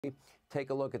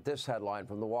Take a look at this headline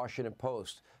from the Washington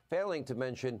Post, failing to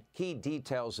mention key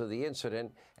details of the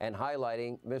incident and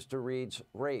highlighting Mr. Reed's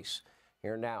race.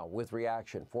 Here now with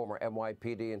reaction, former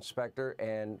NYPD inspector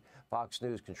and Fox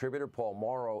News contributor Paul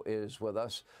Morrow is with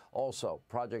us. Also,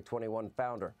 Project 21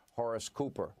 founder Horace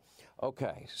Cooper.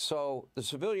 Okay, so the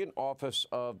Civilian Office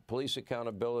of Police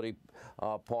Accountability,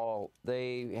 Paul,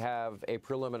 they have a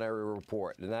preliminary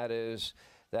report, and that is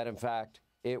that, in fact,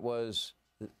 it was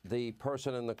the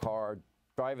person in the car,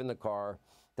 driving the car,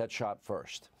 that shot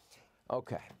first.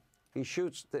 Okay. He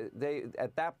shoots.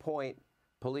 At that point,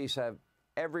 police have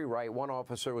every right. One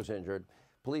officer was injured.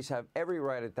 Police have every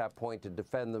right at that point to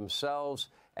defend themselves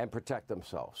and protect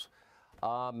themselves.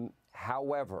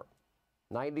 However,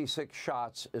 96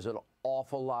 shots is an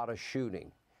awful lot of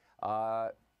shooting.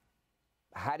 How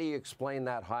do you explain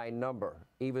that high number?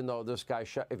 Even though this guy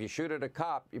shot, if you shoot at a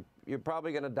cop, you're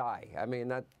probably going to die. I mean,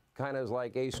 that kind of is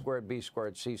like A squared, B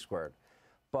squared, C squared.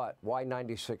 But why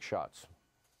 96 shots?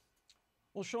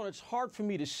 Well, Sean, it's hard for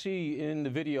me to see in the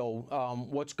video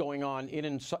what's going on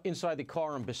inside the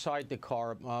car and beside the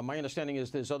car. My understanding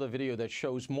is there's other video that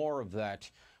shows more of that.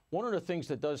 One of the things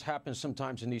that does happen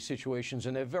sometimes in these situations,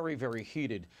 and they're very, very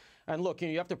heated. And look,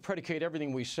 you have to predicate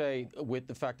everything we say with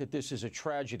the fact that this is a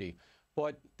tragedy.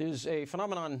 But there's a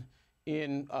phenomenon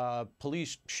in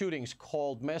police shootings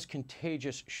called mass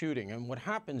contagious shooting. And what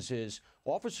happens is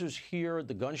officers hear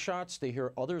the gunshots, they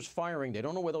hear others firing, they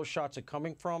don't know where those shots are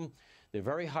coming from, they're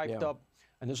very hyped up.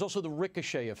 And there's also the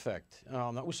ricochet effect.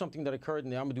 That was something that occurred in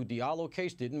the Amadou Diallo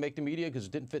case, didn't make the media because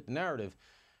it didn't fit the narrative.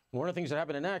 One of the things that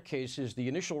happened in that case is the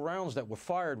initial rounds that were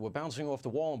fired were bouncing off the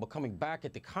wall and were coming back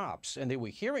at the cops, and they were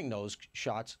hearing those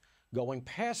shots going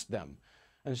past them.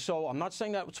 And so I'm not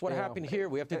saying that's what happened here.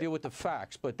 We have to deal with the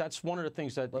facts, but that's one of the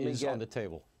things that is on the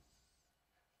table.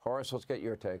 Horace, let's get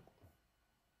your take.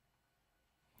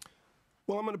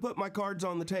 Well, I'm going to put my cards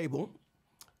on the table.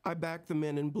 I back the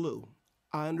men in blue.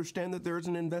 I understand that there is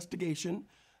an investigation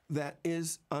that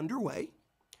is underway,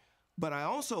 but I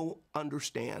also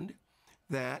understand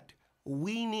that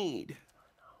we need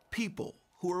people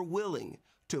who are willing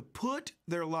to put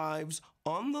their lives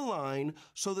on the line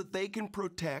so that they can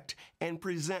protect and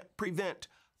prevent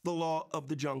the law of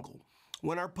the jungle.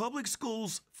 When our public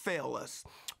schools fail us,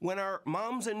 when our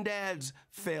moms and dads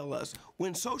fail us,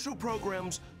 when social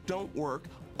programs don't work,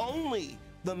 only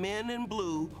the men in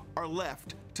blue are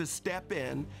left to step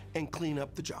in and clean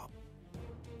up the job.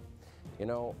 You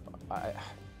know,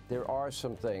 there are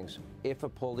some things. If a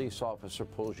police officer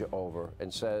pulls you over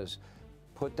and says,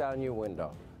 put down your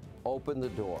window, open the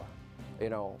door, you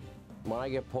know, when I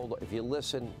get pulled, if you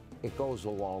listen, it goes a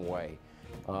long way.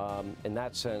 In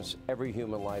that sense, every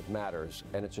human life matters,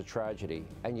 and it's a tragedy,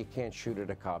 and you can't shoot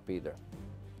at a cop either.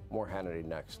 More Hannity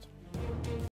next.